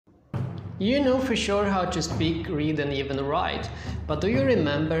You know for sure how to speak, read and even write, but do you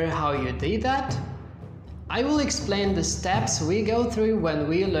remember how you did that? I will explain the steps we go through when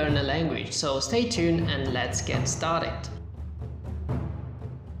we learn a language, so stay tuned and let's get started.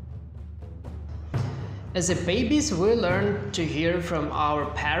 As a babies, we learn to hear from our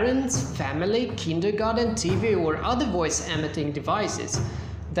parents, family, kindergarten, TV or other voice-emitting devices.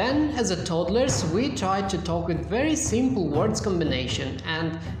 Then, as a toddlers, we try to talk with very simple words combination,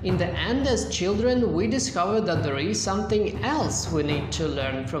 and in the end as children we discover that there is something else we need to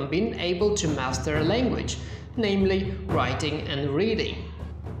learn from being able to master a language, namely writing and reading.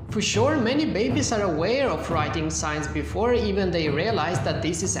 For sure, many babies are aware of writing signs before even they realize that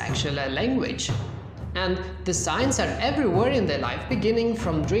this is actually a language. And the signs are everywhere in their life, beginning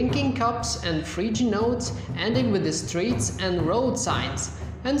from drinking cups and fridge notes, ending with the streets and road signs.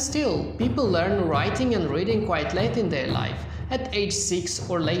 And still, people learn writing and reading quite late in their life, at age 6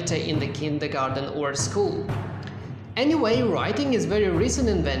 or later in the kindergarten or school. Anyway, writing is very recent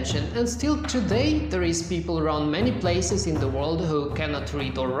invention, and still today there is people around many places in the world who cannot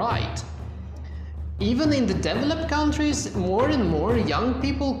read or write. Even in the developed countries, more and more young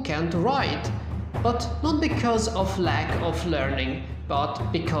people can't write, but not because of lack of learning,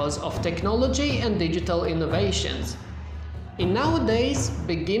 but because of technology and digital innovations. In nowadays,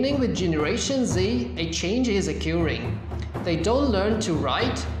 beginning with Generation Z, a change is occurring. They don't learn to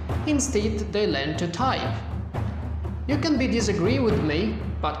write, instead they learn to type. You can disagree with me,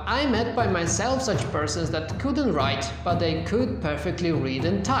 but I met by myself such persons that couldn't write, but they could perfectly read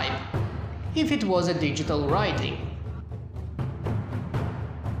and type, if it was a digital writing.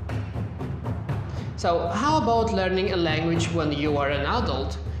 So how about learning a language when you are an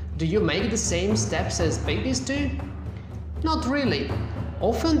adult? Do you make the same steps as babies do? Not really.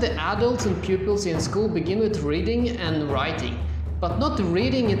 Often the adults and pupils in school begin with reading and writing, but not the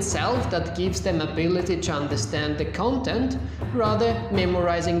reading itself that gives them ability to understand the content, rather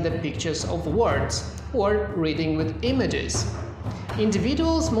memorizing the pictures of words or reading with images.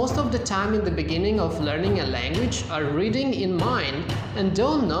 Individuals most of the time in the beginning of learning a language are reading in mind and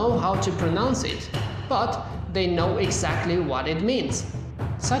don't know how to pronounce it, but they know exactly what it means.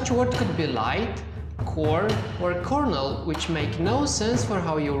 Such words could be light, core or kernel, which make no sense for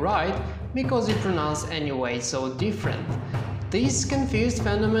how you write because you pronounce anyway so different. This confused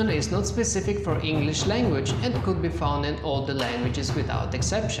phenomenon is not specific for English language and could be found in all the languages without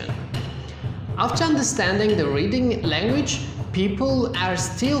exception. After understanding the reading language, people are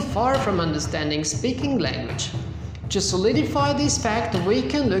still far from understanding speaking language. To solidify this fact, we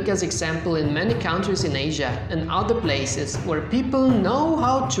can look as example in many countries in Asia and other places where people know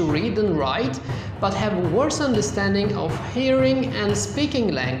how to read and write, but have worse understanding of hearing and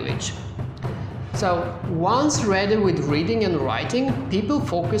speaking language. So, once ready with reading and writing, people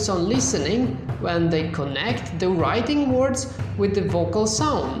focus on listening when they connect the writing words with the vocal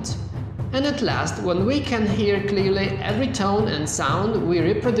sound. And at last, when we can hear clearly every tone and sound, we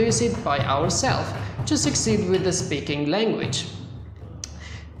reproduce it by ourselves to succeed with the speaking language.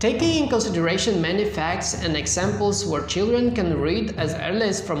 Taking in consideration many facts and examples where children can read as early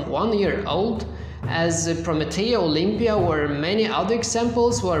as from 1 year old, as Promethea, Olympia, or many other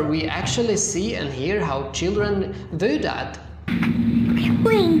examples where we actually see and hear how children do that.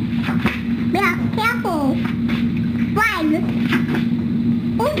 Queen, be careful. One.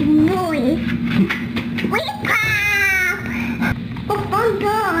 Oh boy. Wake up. Open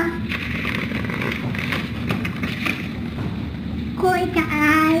door. Close the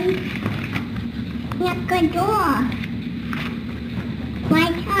eyes. Lock the door.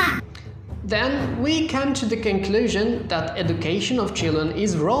 Wake up. Then we come to the conclusion that education of children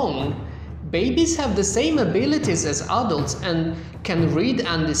is wrong. Babies have the same abilities as adults and can read and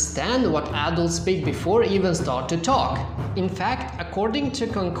understand what adults speak before even start to talk. In fact, according to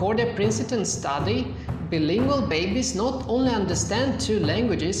Concordia Princeton study, bilingual babies not only understand 2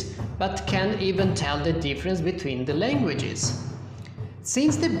 languages, but can even tell the difference between the languages.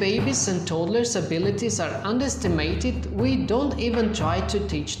 Since the babies' and toddlers' abilities are underestimated, we don't even try to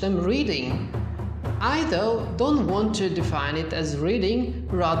teach them reading. I, though, don't want to define it as reading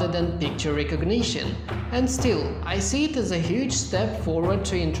rather than picture recognition, and still, I see it as a huge step forward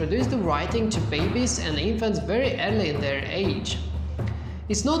to introduce the writing to babies and infants very early in their age.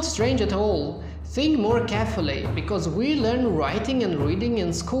 It's not strange at all. Think more carefully, because we learn writing and reading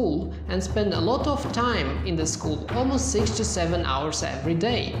in school and spend a lot of time in the school, almost 6 to 7 hours every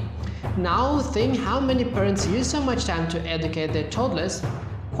day. Now think how many parents use so much time to educate their toddlers.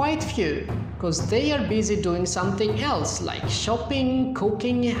 quite few, because they are busy doing something else like shopping,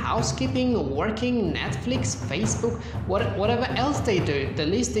 cooking, housekeeping, working, Netflix, Facebook, whatever else they do. The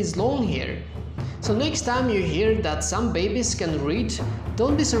list is long here. So next time you hear that some babies can read,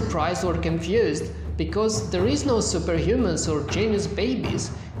 don't be surprised or confused, because there is no superhumans or genius babies,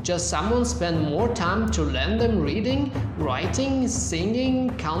 just someone spent more time to learn them reading, writing,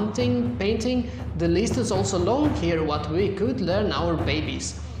 singing, counting, painting. The list is also long here what we could learn our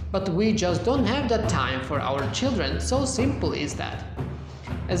babies, but we just don't have that time for our children, so simple is that.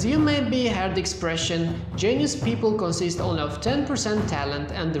 As you may be heard the expression, genius people consist only of 10%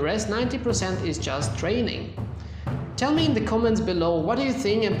 talent and the rest 90% is just training. Tell me in the comments below what do you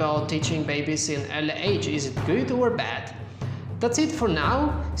think about teaching babies in early age, is it good or bad? That's it for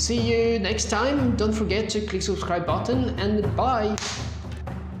now, see you next time, don't forget to click subscribe button and bye!